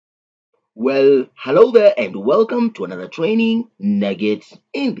Well, hello there and welcome to another training nugget.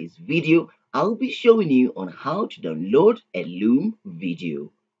 In this video, I'll be showing you on how to download a Loom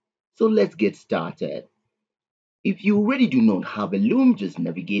video. So let's get started. If you already do not have a Loom, just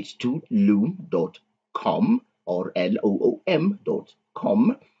navigate to loom.com or loom.com,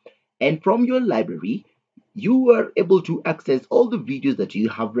 and from your library, you are able to access all the videos that you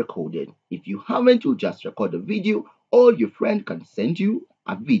have recorded. If you haven't, you just record a video or your friend can send you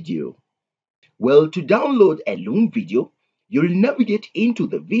a video. Well, to download a Loom video, you'll navigate into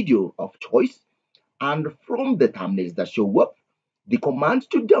the video of choice, and from the thumbnails that show up, the command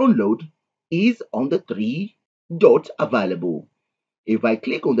to download is on the three dots available. If I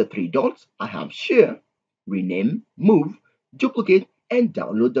click on the three dots, I have share, rename, move, duplicate, and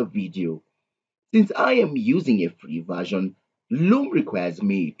download the video. Since I am using a free version, Loom requires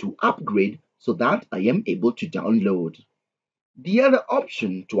me to upgrade so that I am able to download. The other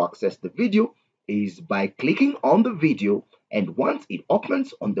option to access the video is by clicking on the video, and once it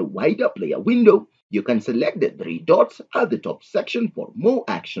opens on the wider player window, you can select the three dots at the top section for more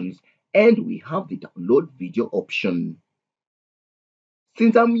actions, and we have the download video option.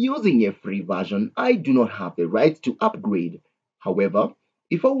 Since I'm using a free version, I do not have the right to upgrade. However,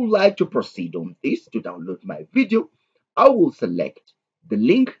 if I would like to proceed on this to download my video, I will select the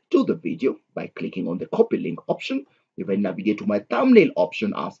link to the video by clicking on the copy link option. If I navigate to my thumbnail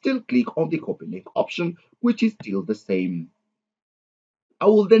option, I'll still click on the copy link option, which is still the same. I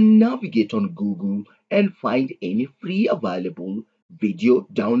will then navigate on Google and find any free available video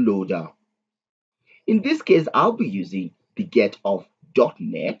downloader. In this case, I'll be using the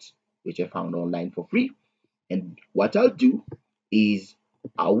getoff.net, which I found online for free. And what I'll do is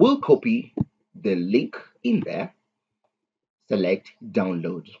I will copy the link in there, select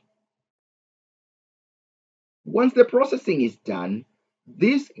download. Once the processing is done,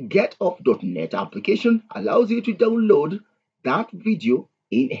 this getoff.net application allows you to download that video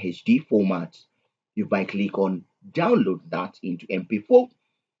in HD format. If I click on download that into MP4,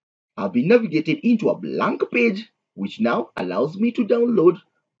 I'll be navigated into a blank page, which now allows me to download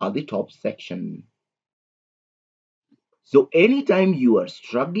at the top section. So anytime you are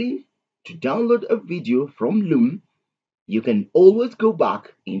struggling to download a video from Loom, you can always go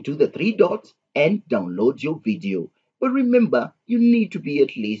back into the three dots and download your video. But remember, you need to be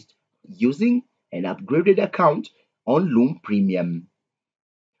at least using an upgraded account on Loom Premium.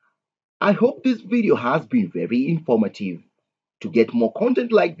 I hope this video has been very informative. To get more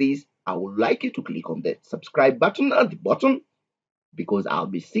content like this, I would like you to click on the subscribe button at the bottom, because I'll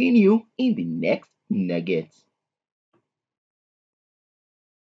be seeing you in the next nuggets.